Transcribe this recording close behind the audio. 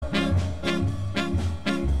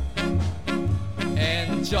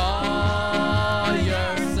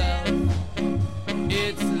yourself.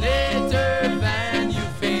 It's later than you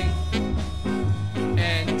think.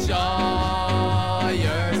 Enjoy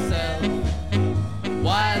yourself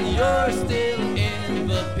while you're still in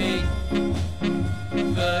the pink.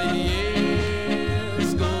 The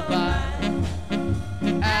years go by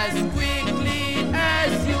as quickly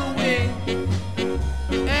as you wink.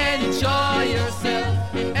 Enjoy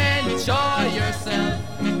yourself, enjoy yourself.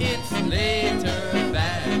 It's later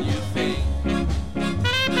than you think.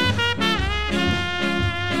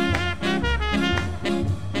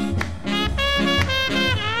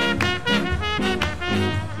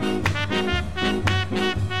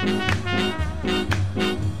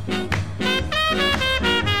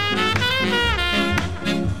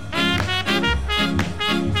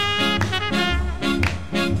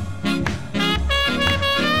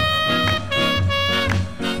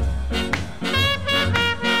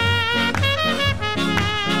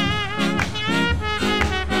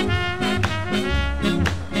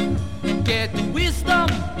 Get wisdom,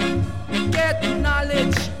 get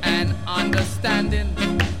knowledge and understanding.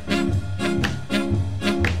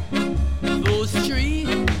 Those three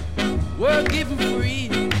were given free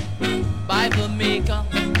by the Maker.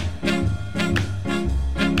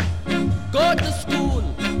 Go to school,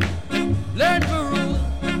 learn the rule,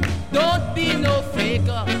 don't be no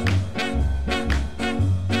faker.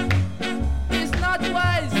 It's not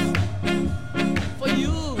wise for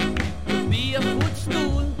you to be a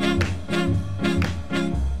footstool.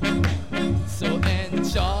 So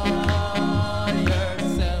enjoy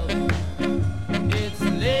yourself. It's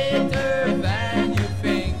later than you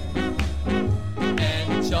think.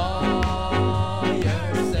 Enjoy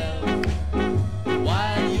yourself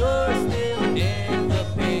while you're still in the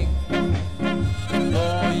pink.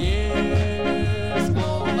 Oh, years go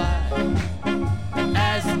by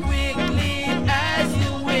as quickly as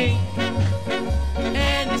you wink.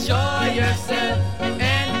 Enjoy yourself,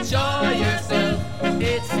 enjoy yourself.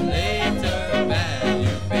 It's later than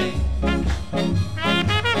you think.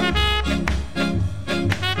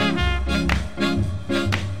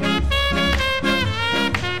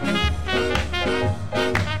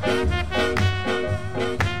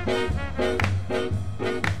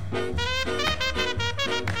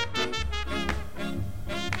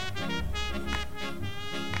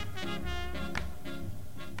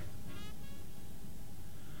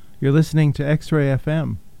 You're listening to X-Ray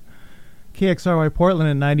FM, KXRY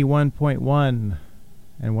Portland at 91.1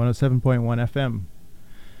 and 107.1 FM.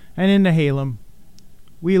 And in Nehalem,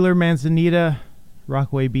 Wheeler, Manzanita,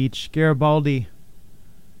 Rockaway Beach, Garibaldi,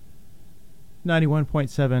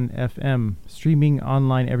 91.7 FM. Streaming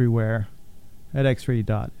online everywhere at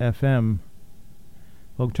xray.fm.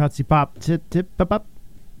 Welcome, Chauncey Pop. Tip, tip, pop, up.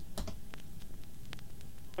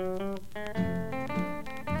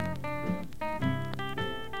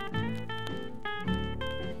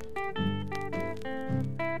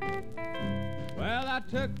 Well, I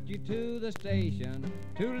took you to the station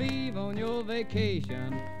to leave on your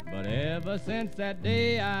vacation, but ever since that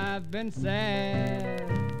day I've been sad.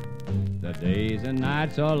 The days and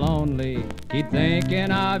nights are lonely, keep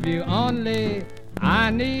thinking of you only. I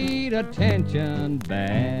need attention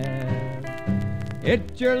bad.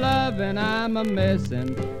 It's your loving I'm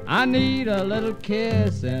a-missing, I need a little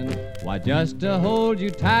kissing. Why, just to hold you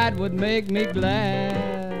tight would make me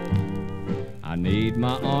glad. I need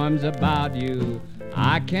my arms about you,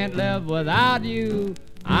 I can't live without you.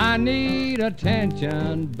 I need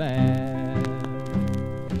attention bad.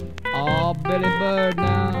 Oh, Billy Bird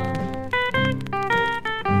now.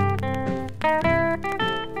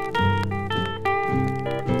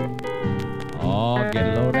 Oh,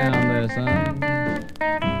 get low down there, son.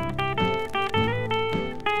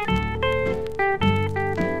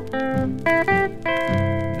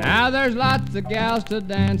 Now there's lots of gals to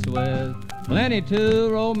dance with, plenty to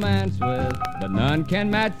romance with, but none can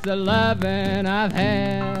match the loving I've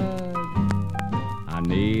had. I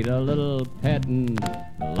need a little petting,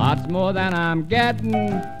 lots more than I'm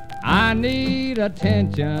getting. I need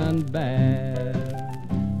attention bad.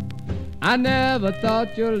 I never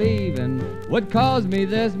thought your leaving would cause me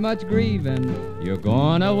this much grieving. Your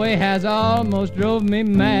going away has almost drove me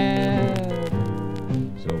mad.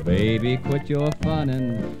 So baby, quit your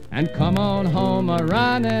funnin' and come on home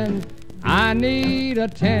a-runnin'. I need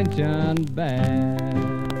attention bad.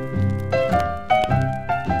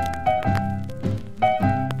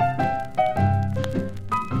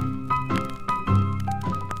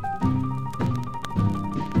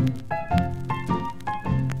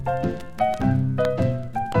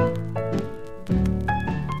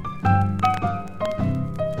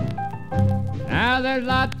 Now there's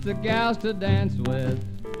lots of gals to dance with,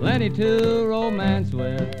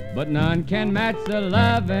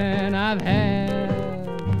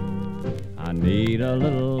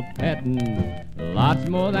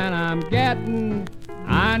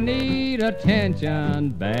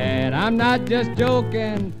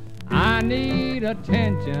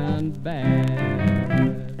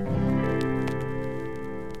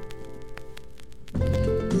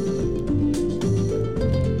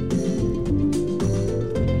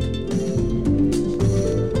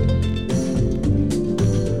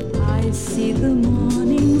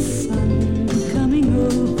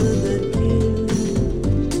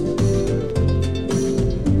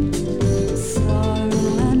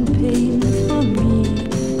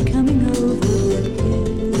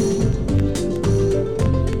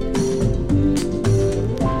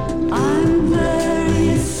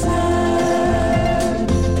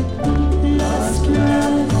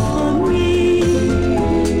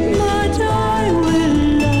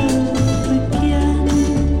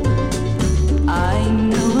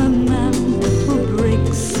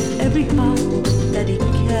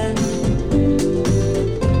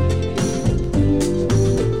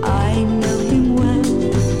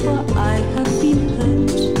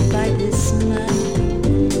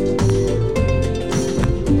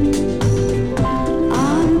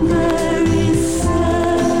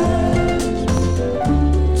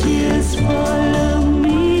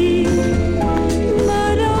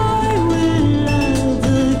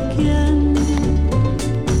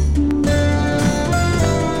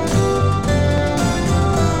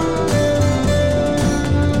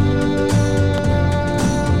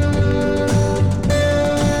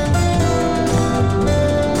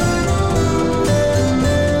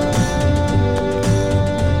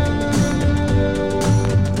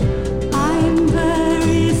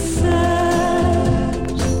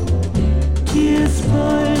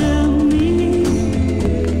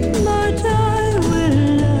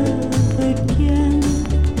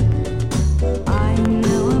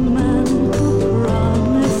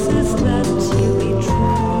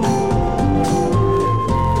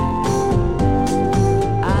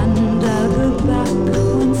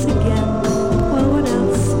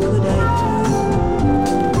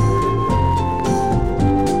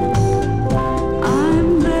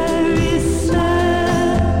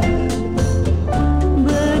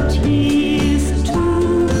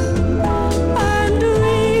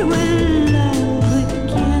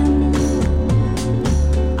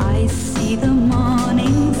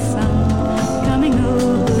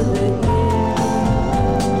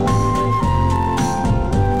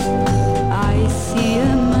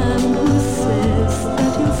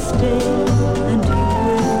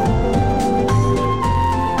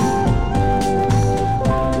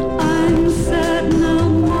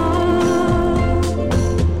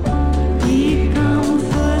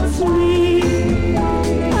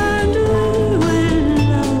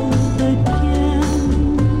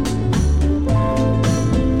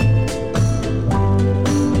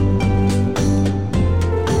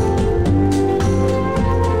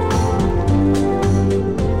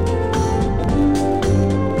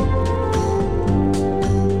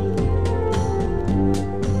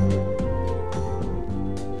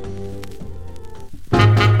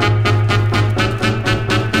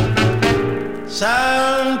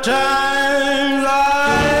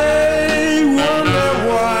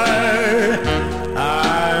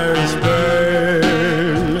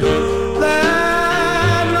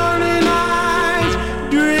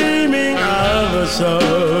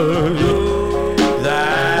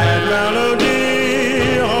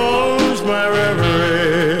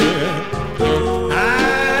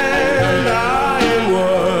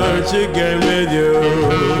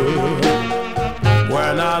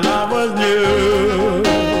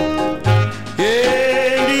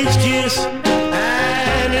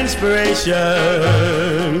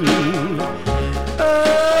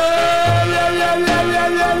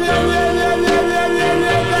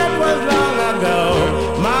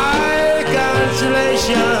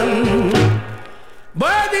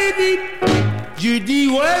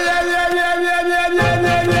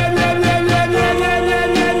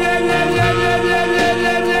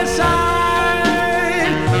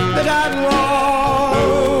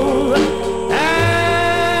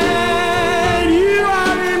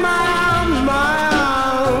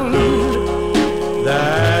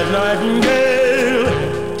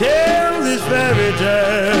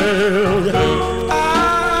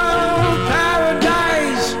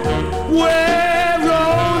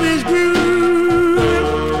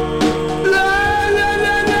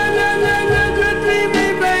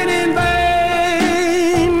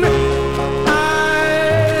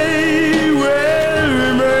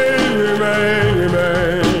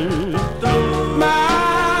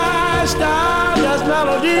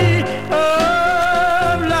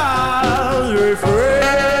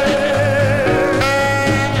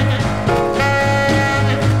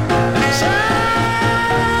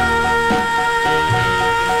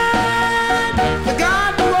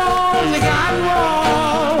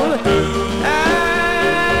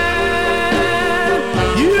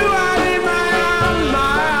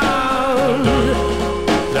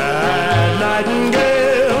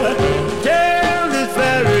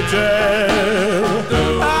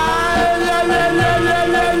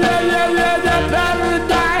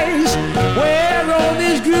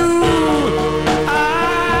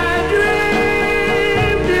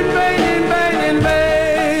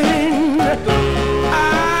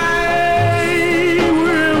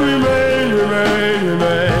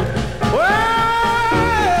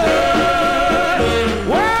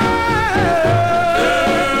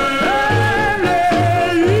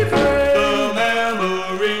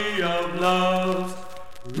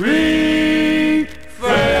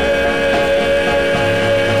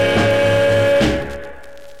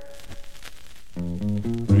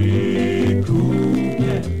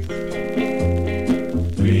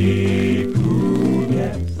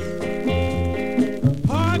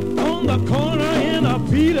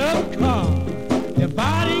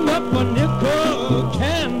 dividing up a nickel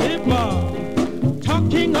candy bar,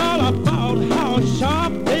 talking all about how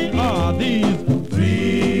sharp they are. These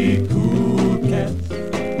three cool cats,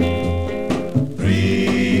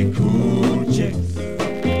 three cool chicks,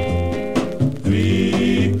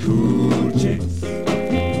 three cool chicks,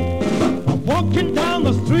 are walking down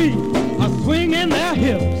the street, are swinging their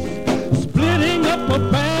hips, splitting up a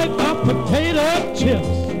bag of potato chips.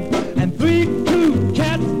 And three cool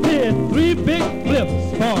cats did three big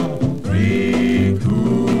flips for three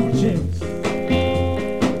cool chicks.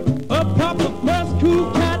 Up popped the first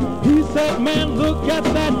cool cat. He said, man, look at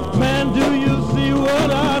that. Man, do you see what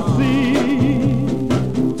I see?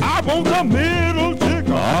 I want the middle chick.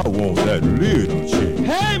 I want that little chick.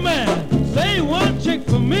 Hey, man, say one chick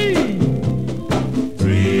for me.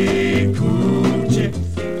 Three cool chicks.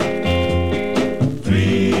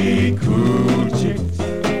 Three cool chicks.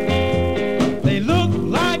 They look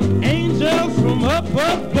like angels from up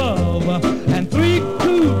above, and three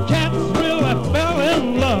cool cats really fell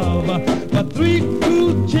in love. But three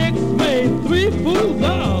cool chicks made three fools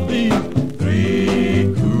of these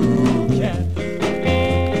three cool cats.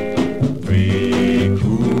 Three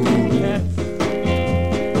cool cats.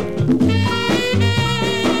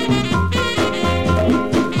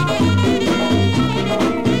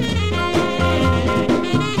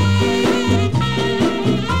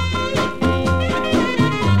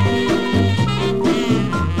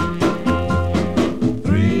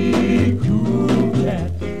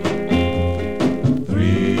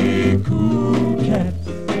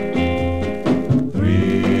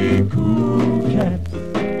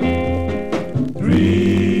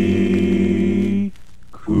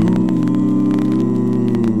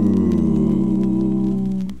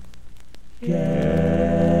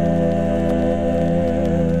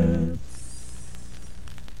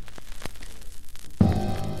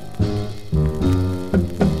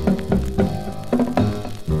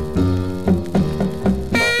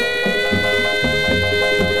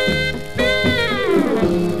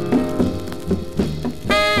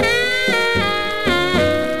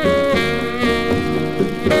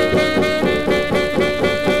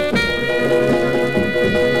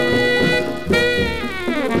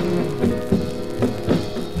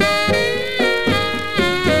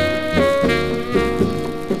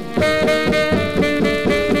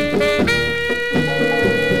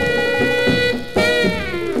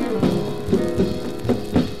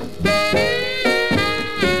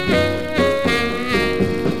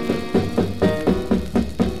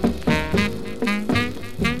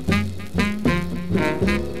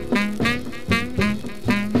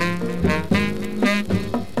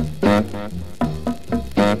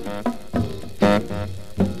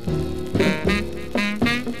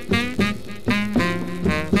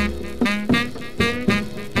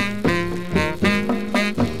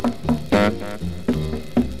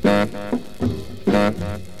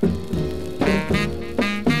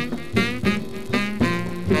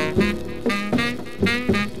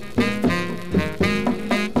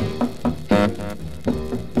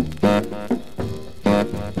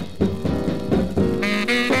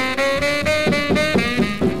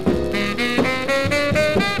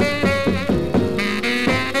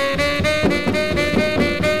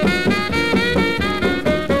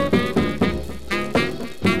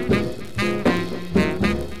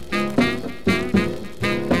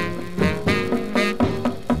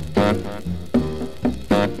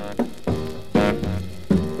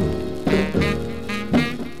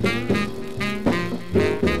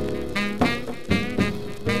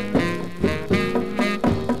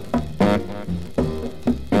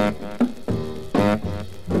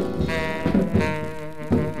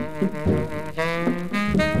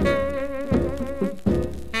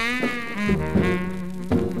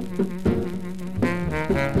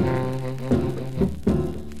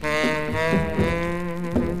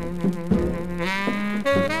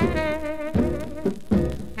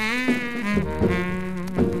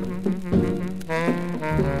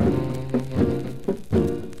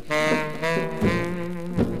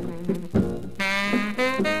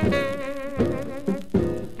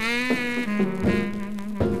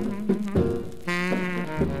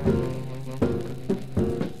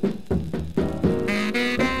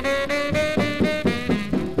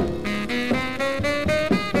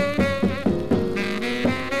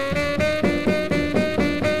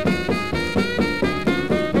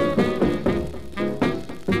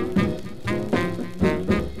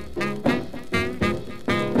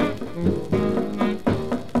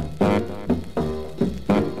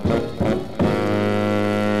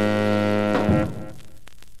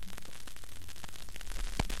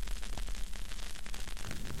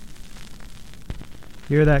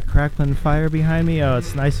 Hear that crackling fire behind me? Oh,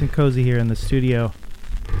 it's nice and cozy here in the studio.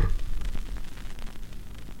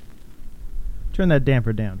 Turn that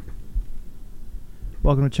damper down.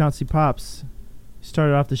 Welcome to Chauncey Pops.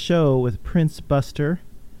 Started off the show with Prince Buster.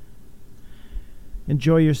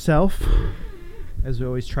 Enjoy yourself, as we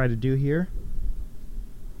always try to do here.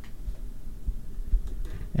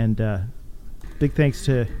 And big thanks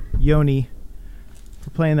to Yoni for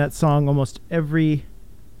playing that song almost every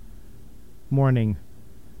morning,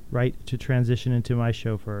 right, to transition into my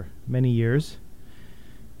show for many years.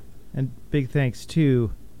 And big thanks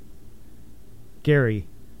to Gary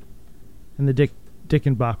and the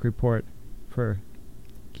Dickenbach Report for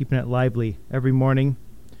keeping it lively every morning.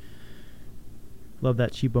 Love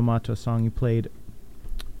that Chibo Mato song you played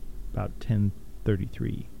about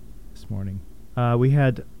 10:33 this morning. We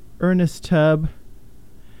had Ernest Tubb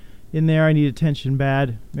in there, I Need Attention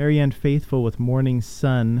Bad. Marianne Faithfull with Morning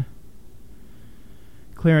Sun.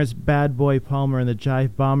 Clarence Bad Boy Palmer and the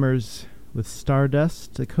Jive Bombers with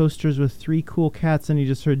Stardust. The Coasters with Three Cool Cats, and you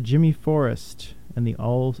just heard Jimmy Forrest and the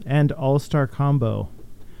All-Star Combo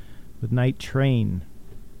with Night Train.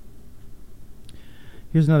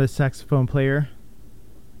 Here's another saxophone player,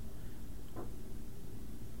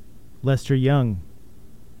 Lester Young.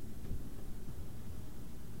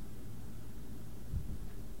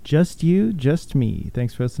 Just you, just me.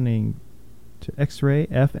 Thanks for listening to X-Ray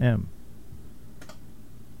FM.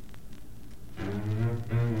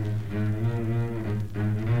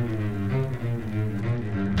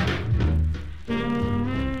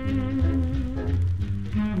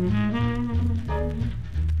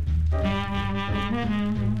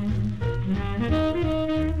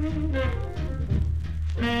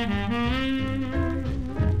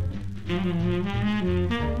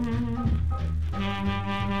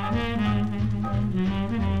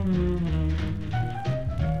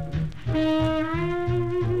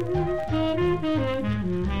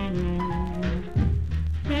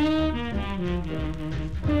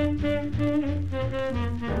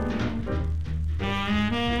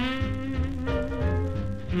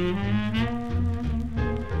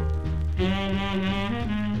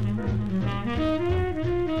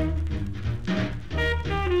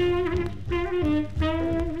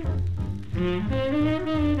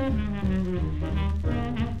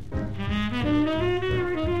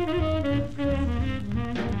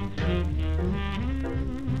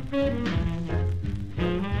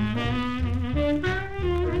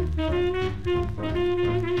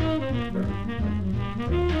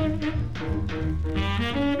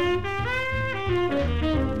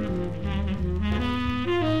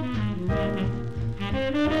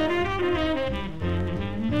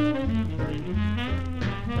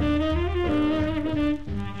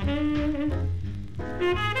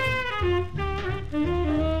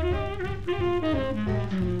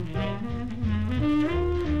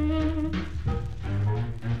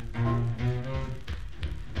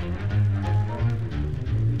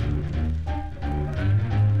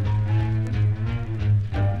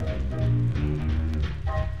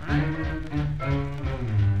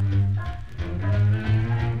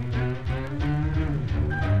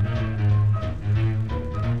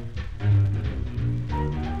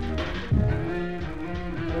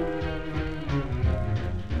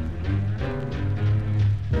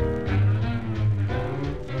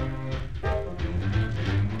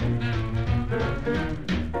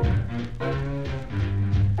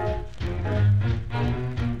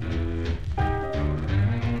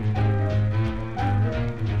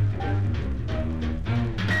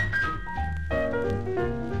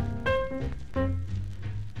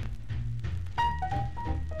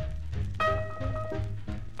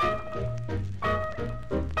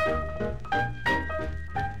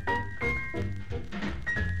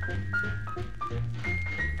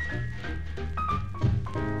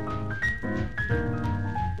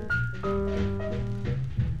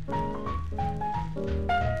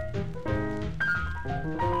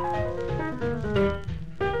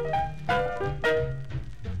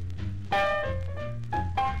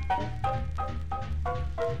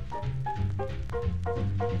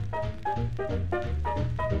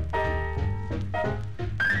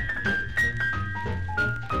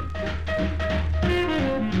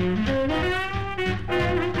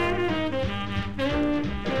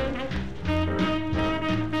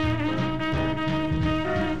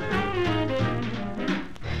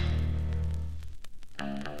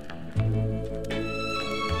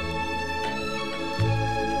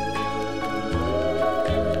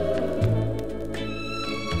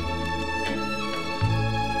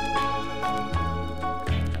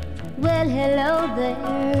 Well, hello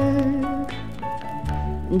there.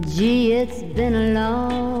 Gee, it's been a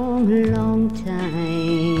long, long time.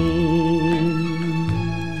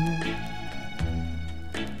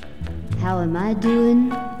 How am I doing?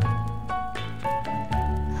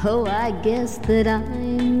 Oh, I guess that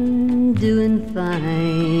I'm doing fine.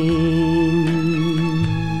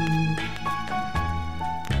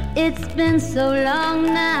 It's been so long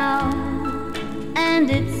now, and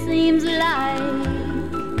it seems like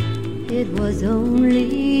it was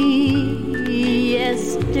only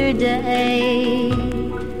yesterday.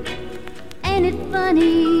 Ain't it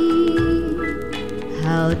funny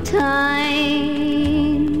how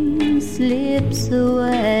time slips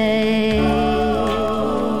away?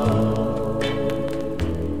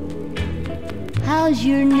 How's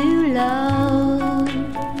your new love?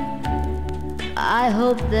 I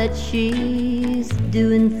hope that she's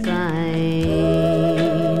doing fine.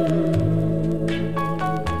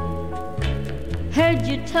 Heard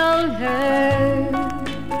you told her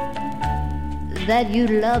that you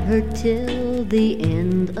love her till the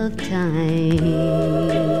end of time.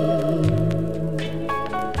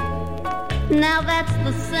 Now that's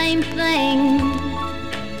the same thing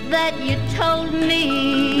that you told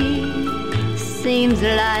me. Seems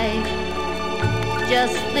like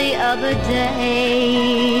just the other day.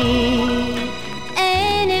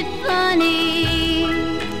 Ain't it funny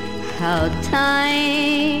how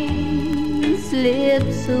time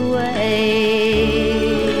slips away?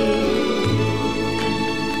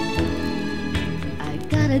 I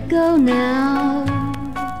gotta go now,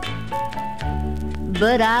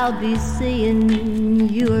 but I'll be seeing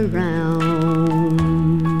you around.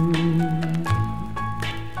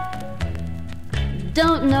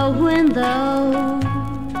 Don't know when though,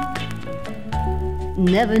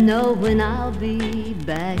 never know when I'll be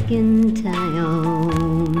back in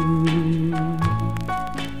town.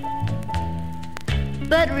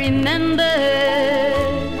 But remember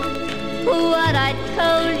what I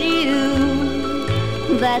told you,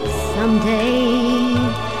 that someday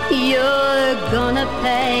you're gonna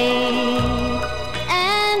pay.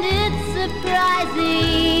 And it's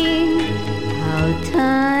surprising how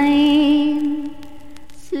time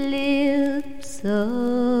slips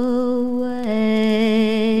away.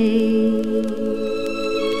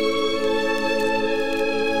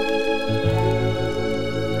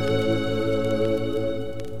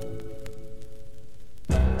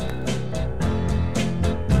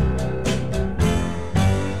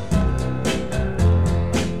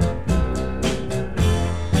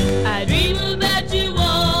 I dream about you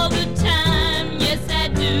all the time, yes I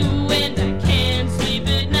do, and I can't sleep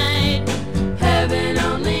at night. Heaven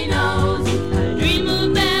only knows. I dream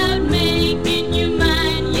about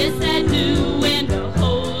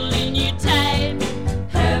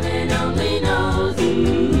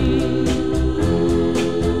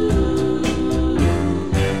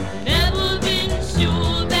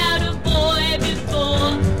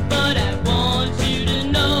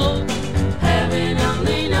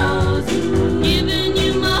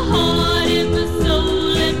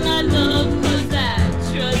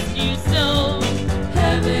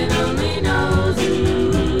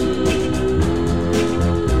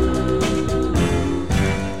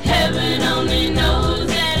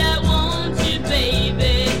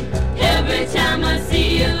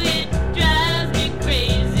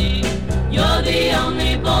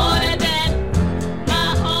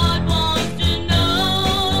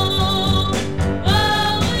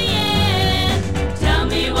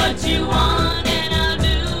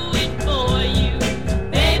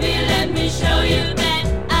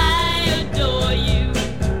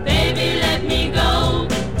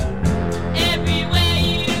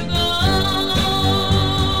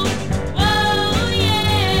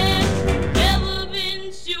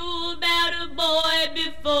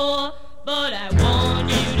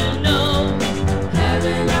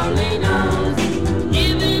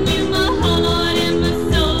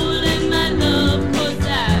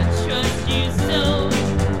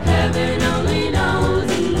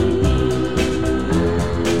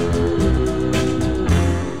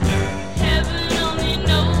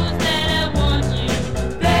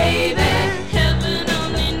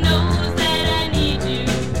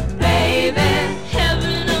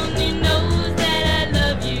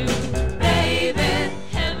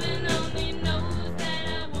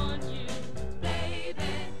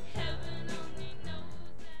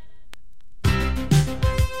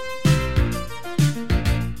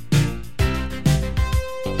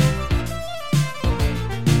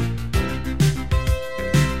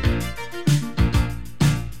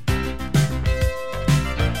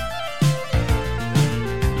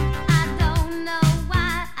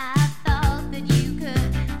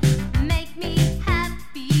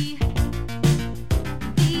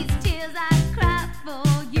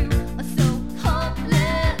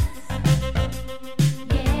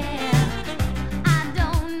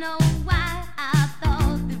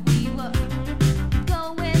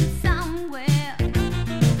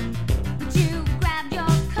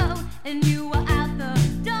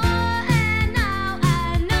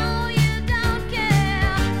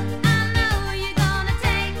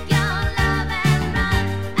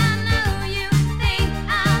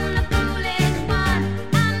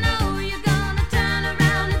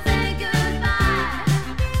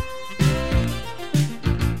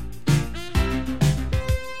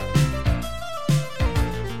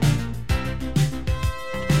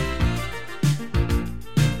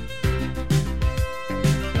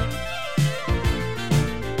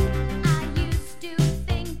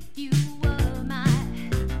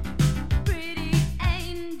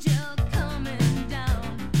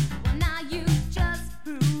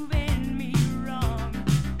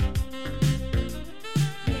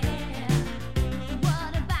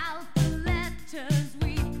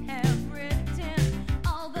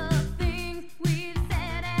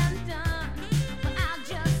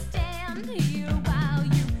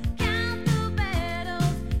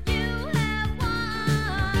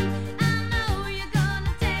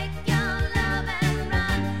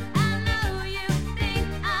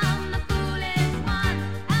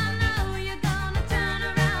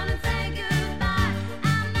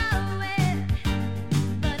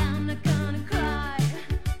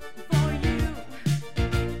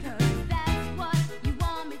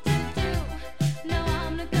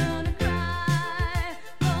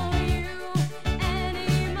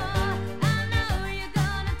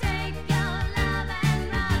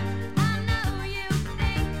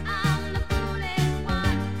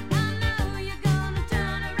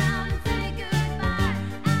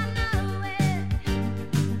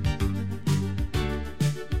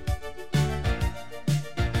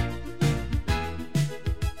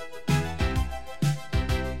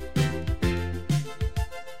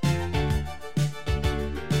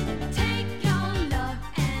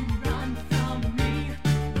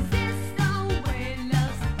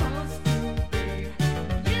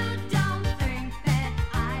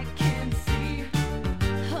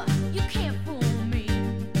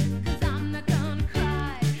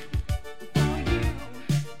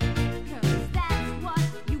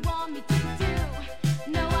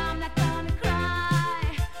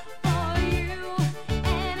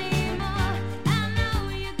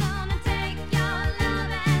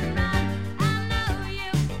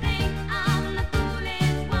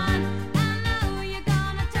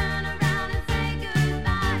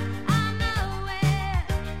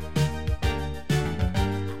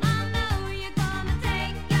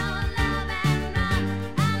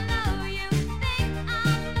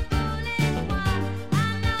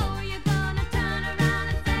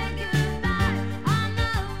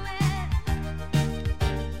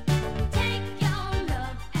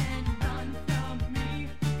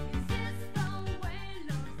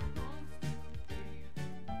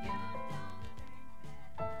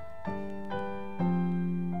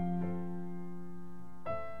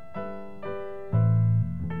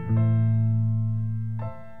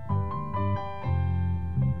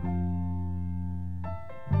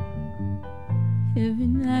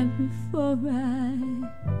night before I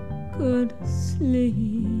go to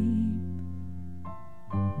sleep.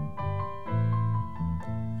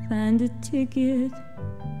 Find a ticket,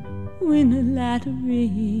 win a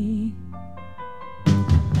lottery.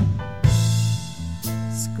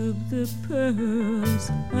 Scoop the pearls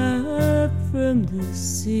up from the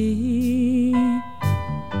sea.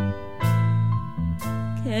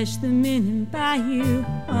 Cash them in and buy you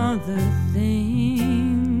all the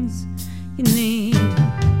things you need.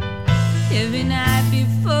 Every night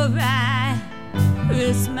before I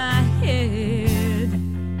rest my head,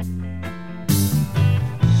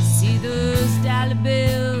 see those dollar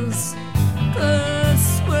bills go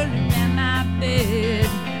swirling in my bed.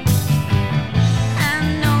 I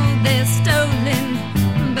know they're stolen,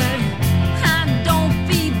 but I don't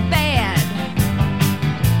feel bad.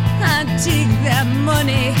 I take that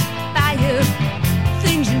money, buy you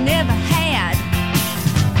things you never had.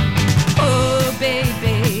 Oh,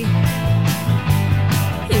 baby,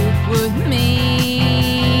 it would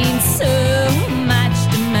mean so much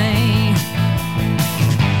to me.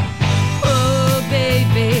 Oh,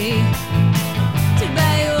 baby, to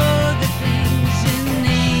buy all the things you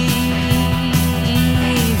need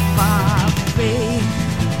for free.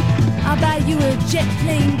 I'll buy you a jet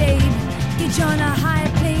plane, babe. Get you on a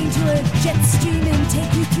higher plane to a jet stream and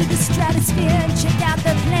take you through the stratosphere and check out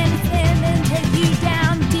the planet then and take you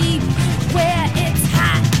down deep where it's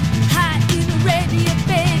hot, hot in Arabia,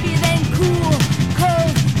 baby, then cool,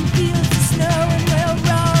 cold in fields of snow and we'll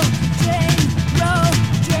roll, drain, roll,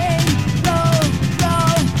 drain, roll,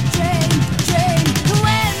 roll, drain, drain.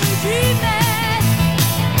 When we dream it,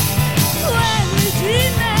 when we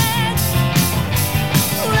dream it,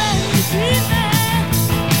 when we dream it.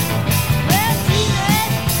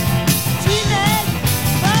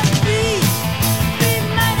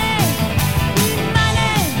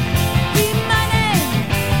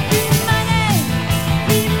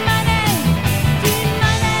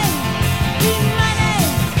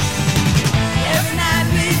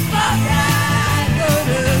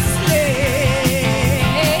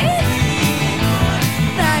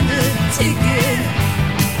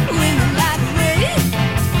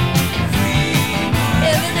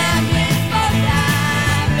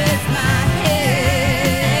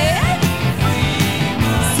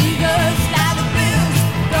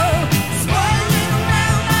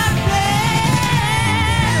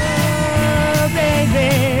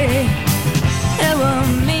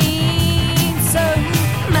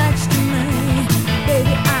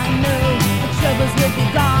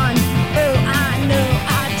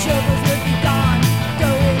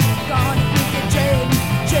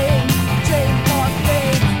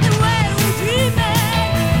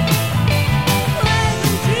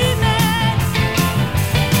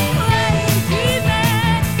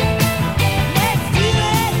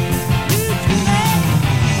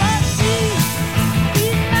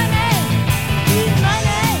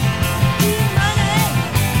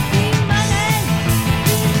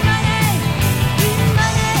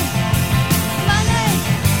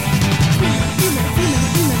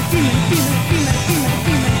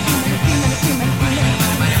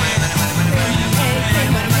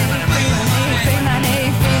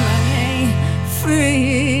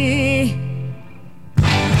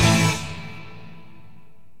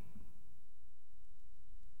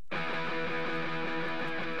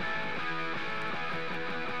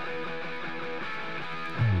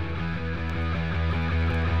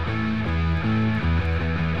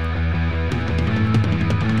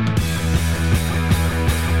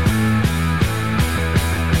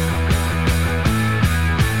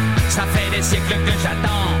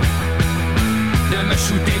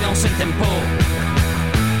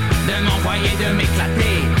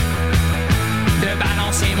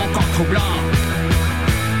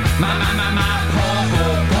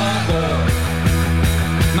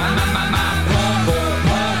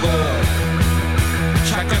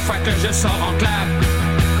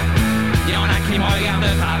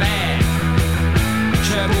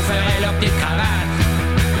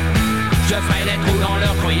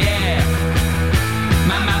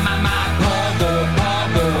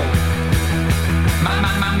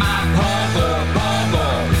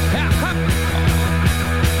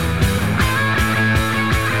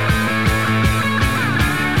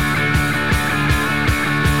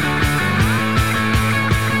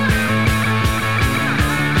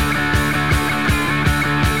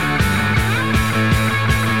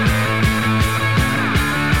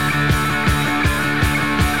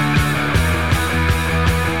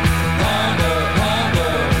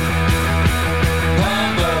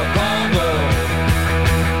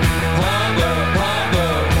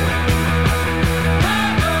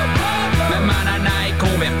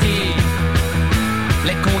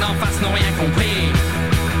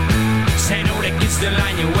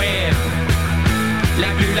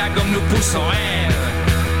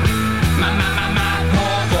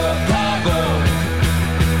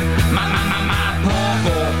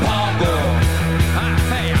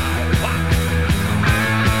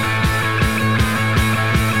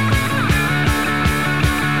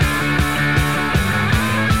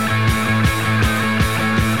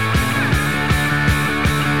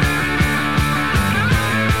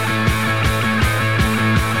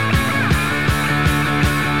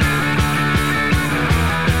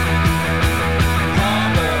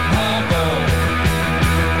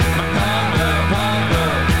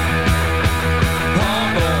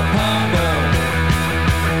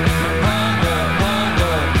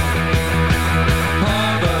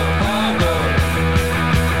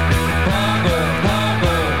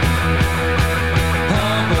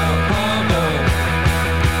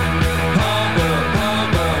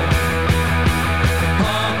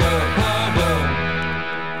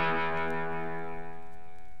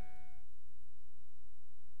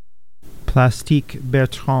 Plastique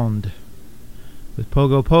Bertrand with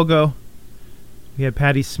Pogo Pogo. We had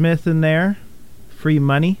Patti Smith in there, Free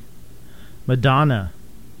Money. Madonna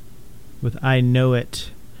with I Know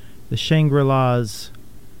It. The Shangri-Las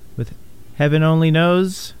with Heaven Only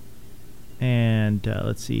Knows. And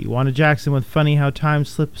let's see, Wanda Jackson with Funny How Time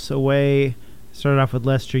Slips Away. Started off with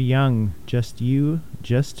Lester Young, Just You,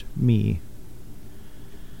 Just Me.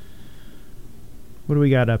 What do we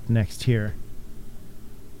got up next here?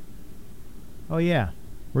 Oh yeah,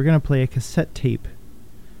 we're going to play a cassette tape.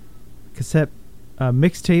 Cassette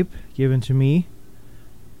mixtape given to me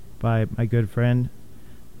by my good friend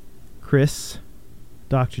Chris,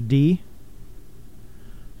 Dr. D.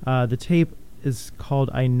 The tape is called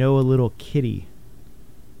I Know a Little Kitty,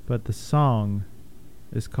 but the song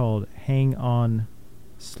is called Hang On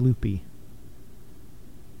Sloopy.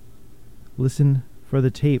 Listen for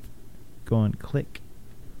the tape going click.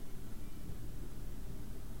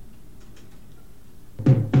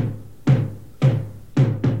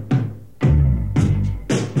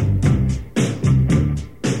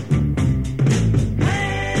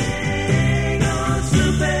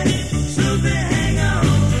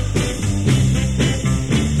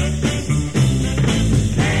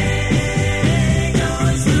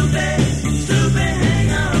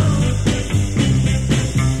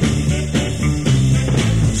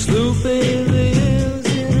 Sloopy lives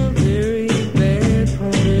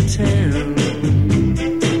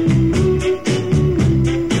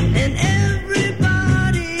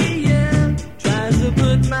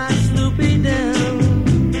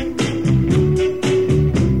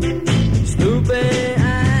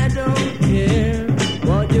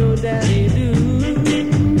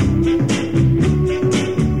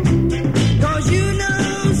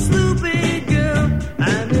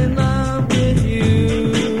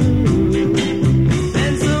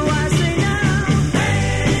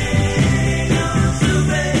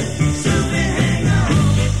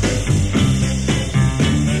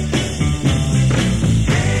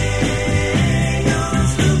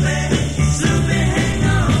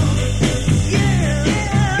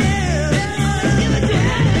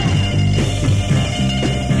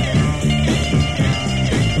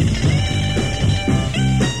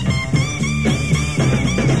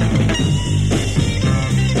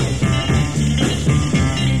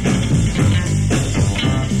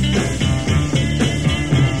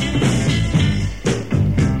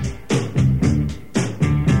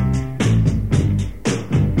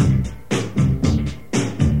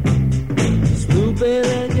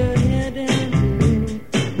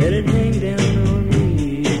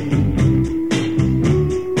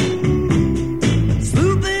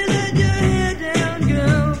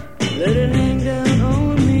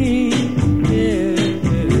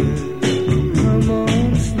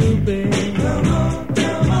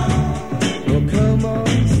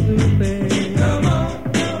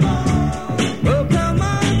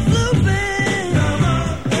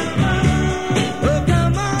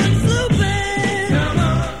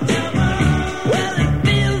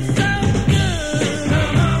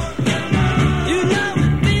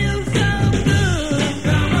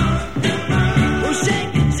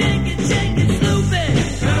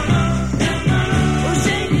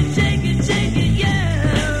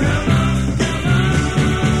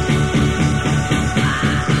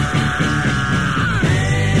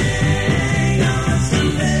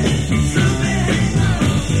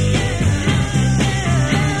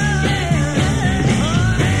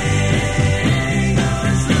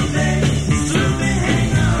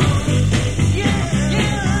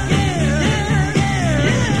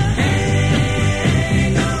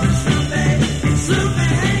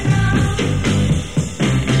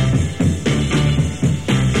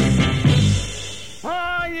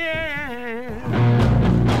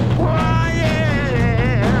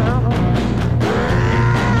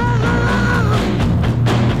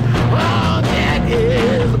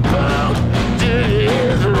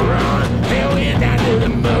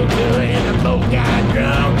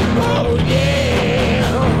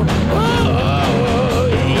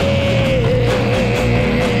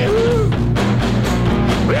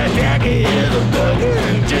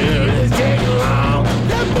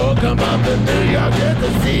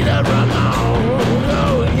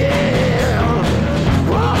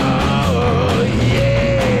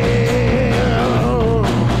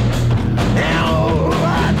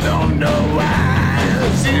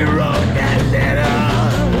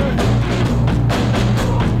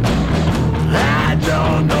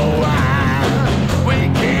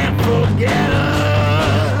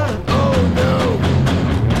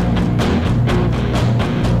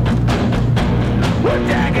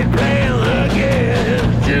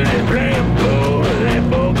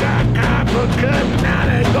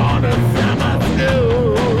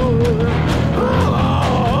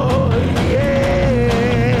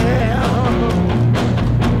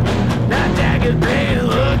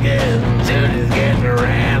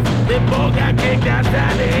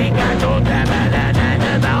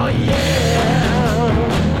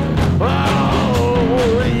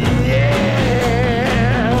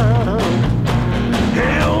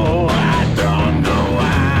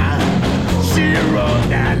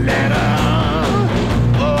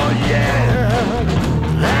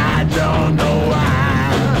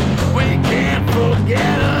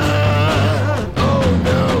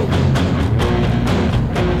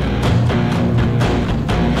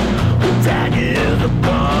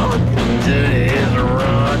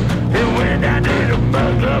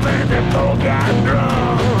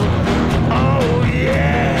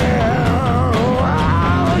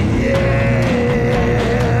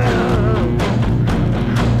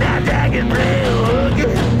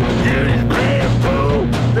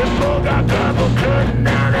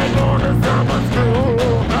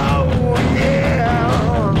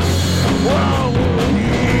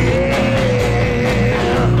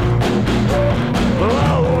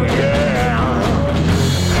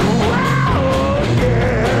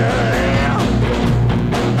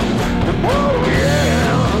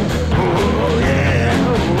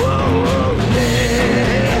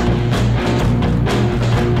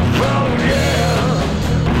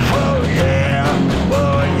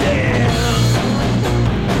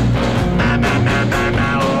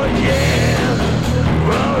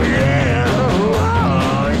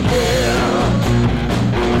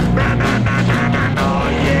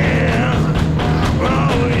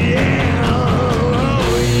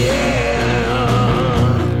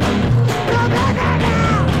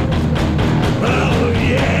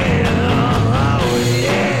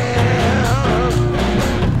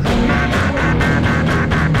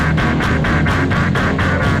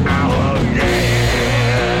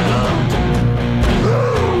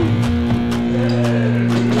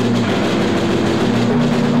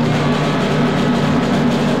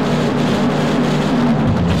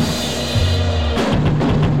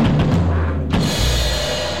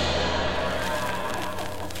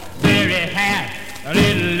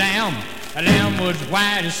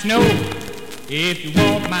Snow. If you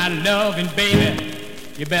want my loving, baby,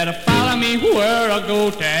 you better follow me where I go.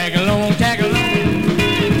 Tag along, tag along.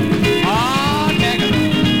 Oh, tag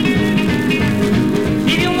along.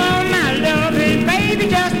 If you want my loving, baby,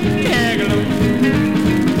 just tag along.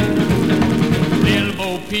 Little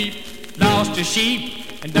Bo Peep lost her sheep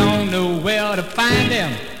and don't know where to find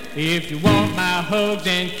them. If you want my hugs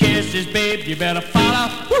and kisses, babe, you better follow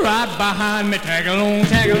right behind me. Tag along,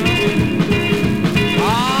 tag along.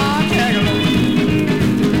 Oh, tag along.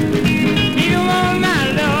 If you want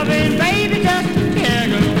my loving, baby, just tag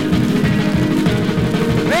along.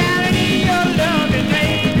 Well, I need your loving,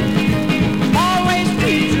 baby. Always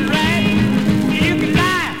treat you right. You can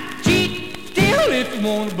lie, cheat, steal if you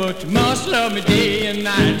want, but you must love me day and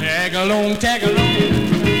night. Tag along, tag along.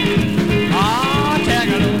 Oh, tag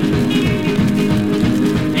along.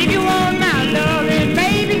 If you want my loving,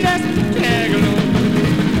 baby, just tag along.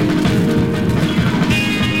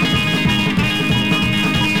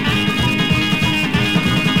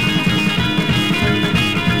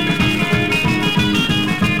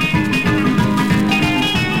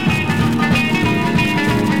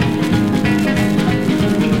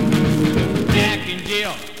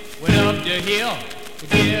 Hill to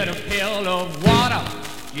get a pail of water.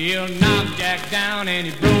 Jill knocked Jack down and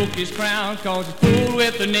he broke his crown 'cause he fooled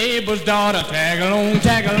with the neighbor's daughter. Tag along,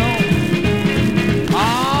 tag along.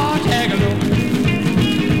 Oh, tag along.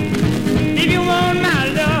 If you want my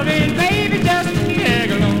loving, baby, just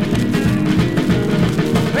tag along.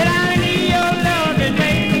 But I need your loving,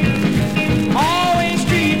 baby. Always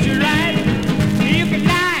treat you right. You can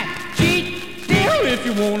lie, cheat, steal if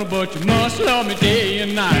you want to, but you must love me day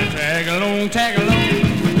and night. Tag along, tag along.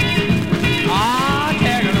 Ah,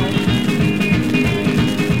 tag along.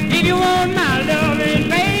 If you want my loving,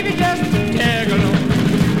 baby, just tag along.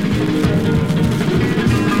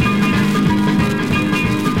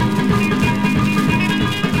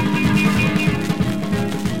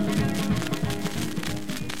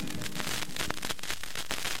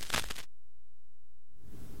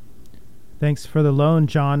 Thanks for the loan,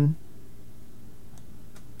 John.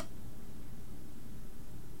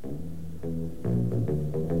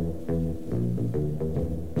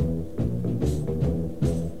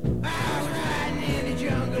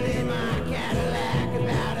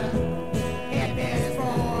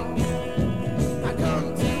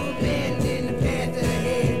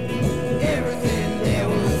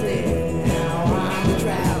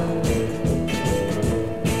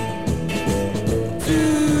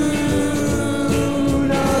 Who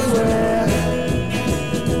knows where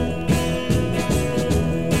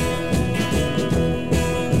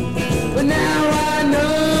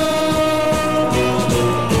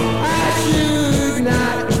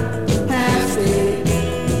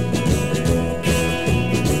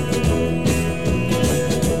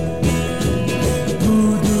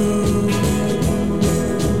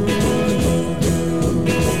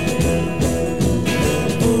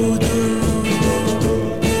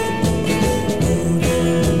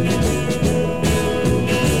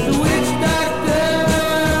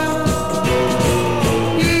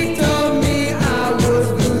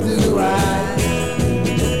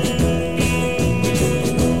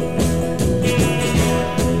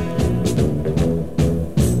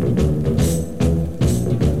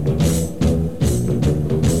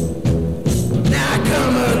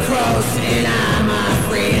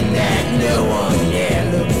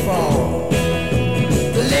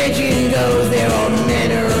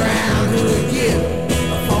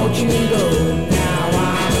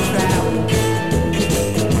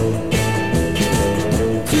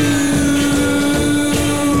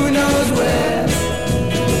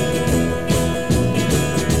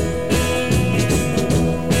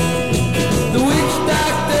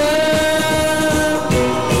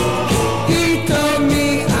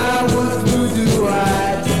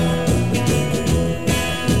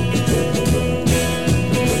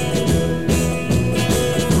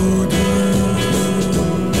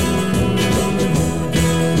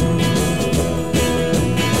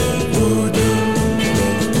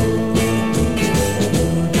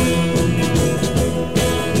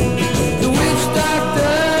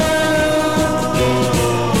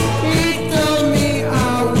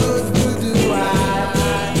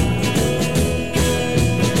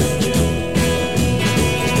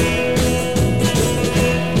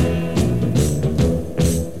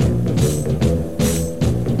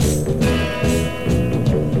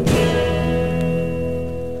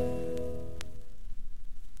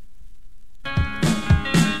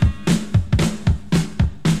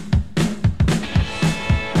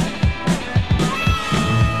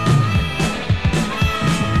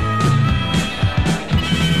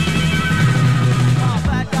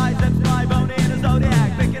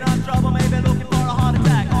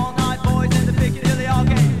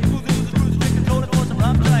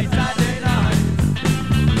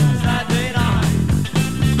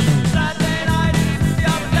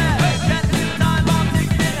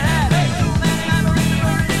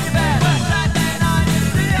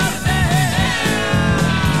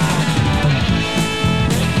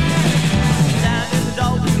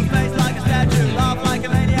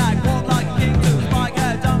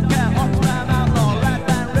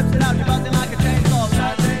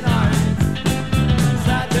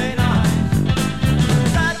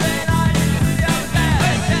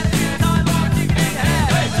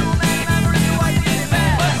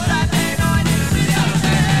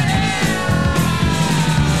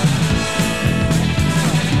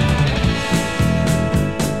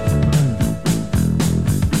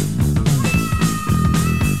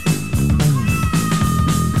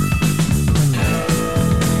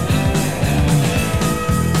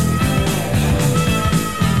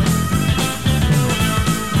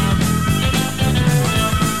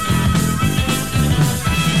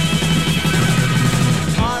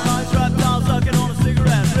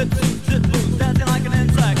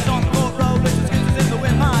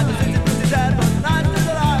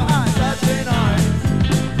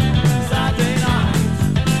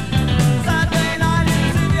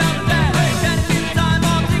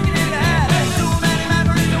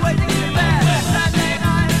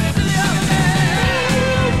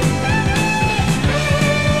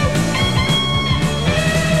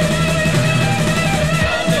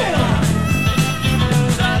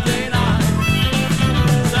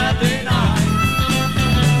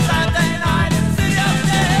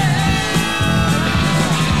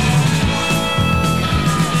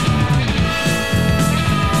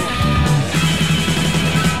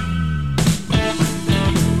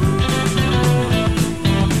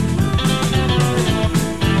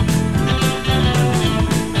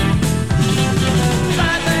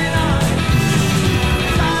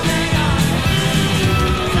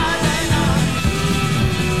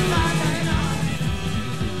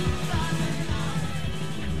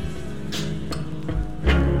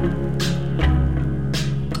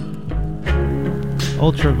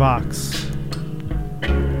Ultravox.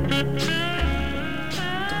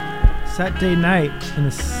 Saturday night in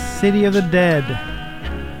the City of the Dead.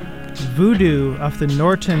 Voodoo off the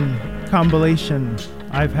Norton compilation.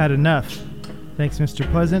 I've Had Enough. Thanks, Mr.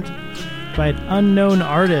 Pleasant. By an unknown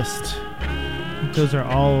artist. Those are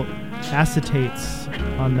all acetates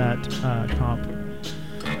on that comp.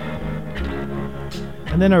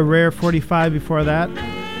 And then a rare 45 before that.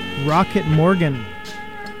 Rocket Morgan.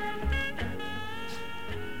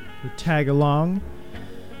 The Tag Along.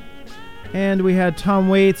 And we had Tom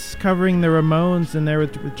Waits covering the Ramones and their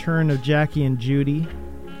return of Jackie and Judy.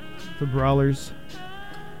 The Brawlers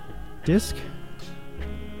disc.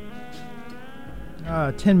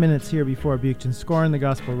 10 minutes here before Buchton Scorn, the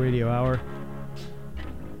Gospel Radio Hour.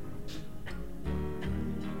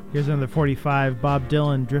 Here's another 45, Bob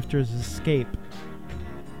Dylan, Drifter's Escape.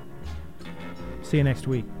 See you next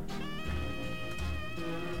week.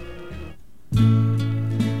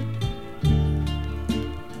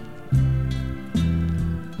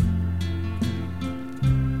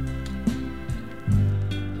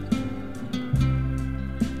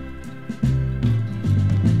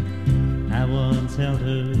 I once held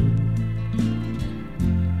her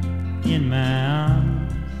in my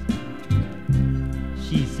arms.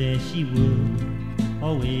 She said she would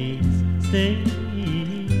always stay.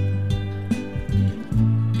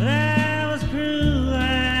 But I was cruel,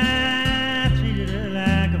 I treated her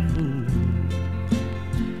like a fool.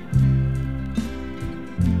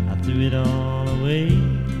 I threw it all away.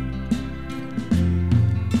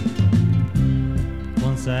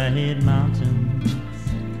 Once I hit mountains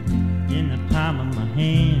in the palm of my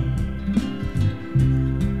hand,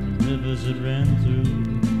 the rivers that ran through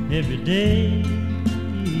every day.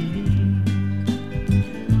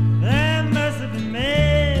 That must have been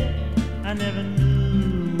mad. I never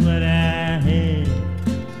knew what I had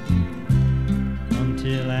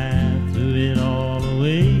until I threw it all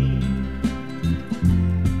away.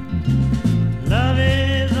 Love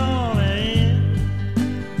is all there is.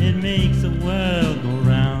 It makes the world go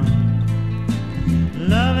round.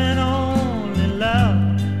 Love and only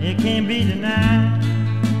love, it can't be denied.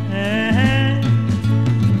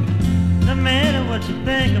 No matter what you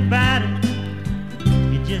think about it,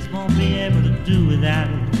 you just won't be able to do without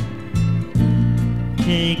it.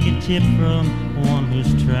 Take a tip from one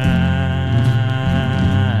who's tried.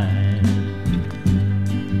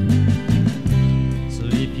 So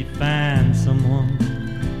if you find someone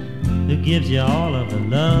who gives you all of her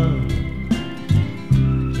love,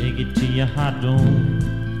 take it to your heart, don't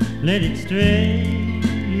let it stray.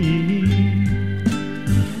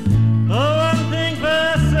 Oh, one thing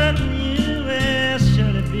for certain, you will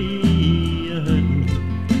surely be a hurting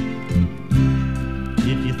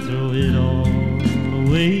if you throw it all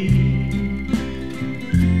away.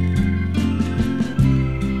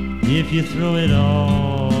 If you throw it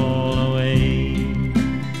all away.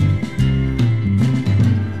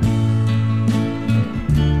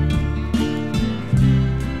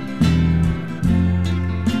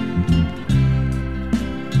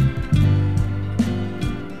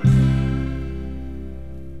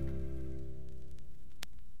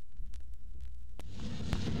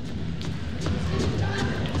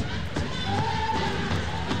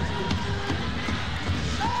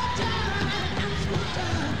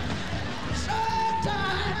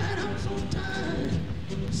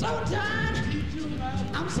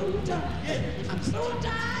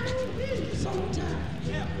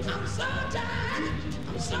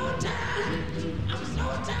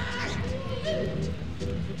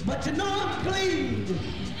 But you know I'm clean.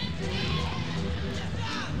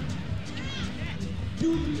 Do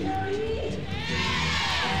you hear me?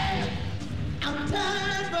 I'm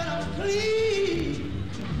tired, but I'm clean.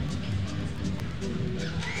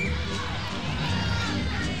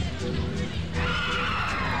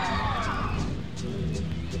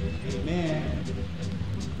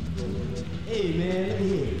 Hey man, let me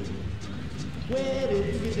hear you. Where did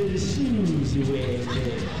you get the shoes you wear,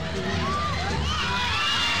 man?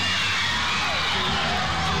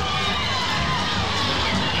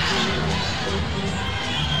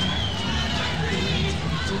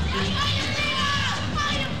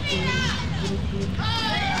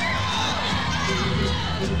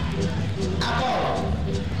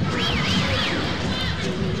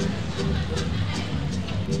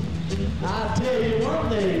 I'll tell you one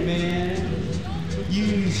thing, man.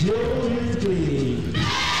 You sure is clean.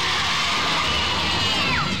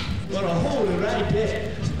 Well, hold it right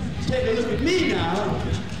there. Take a look at me now.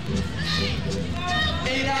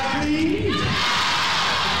 Ain't I clean?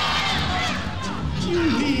 You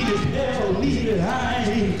need as hell, need it, I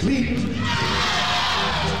ain't clean.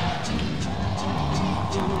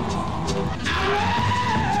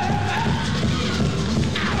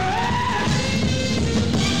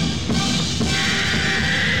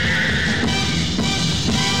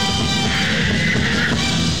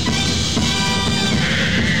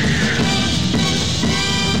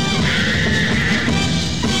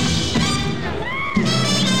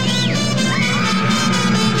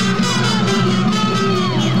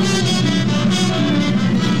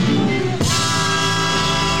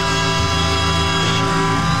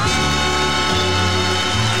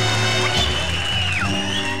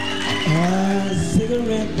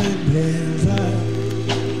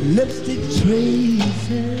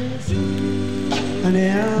 an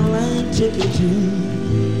airline ticket to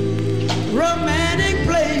romantic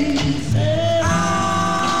place. And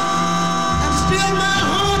still my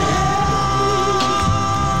heart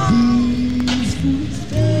has these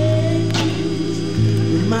footsteps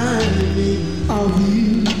remind me of you.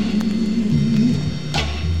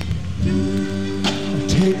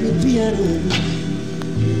 Take the piano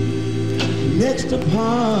next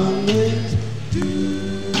upon this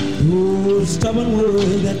old stubborn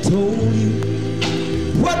word that told you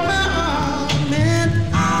what my heart meant.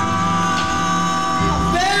 I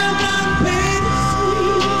felt my pain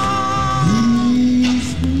sweet.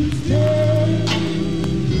 These days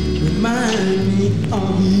remind me of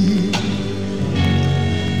you.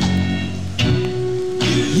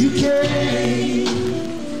 You came,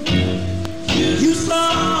 you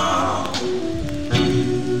saw,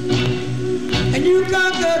 and you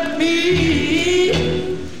conquered me.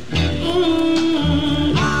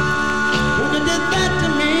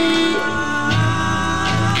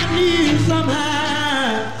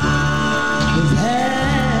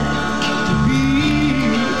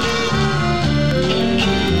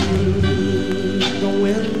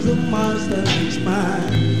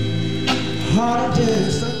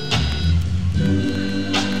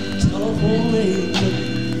 Telephone ring,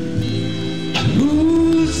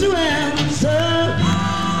 whosoever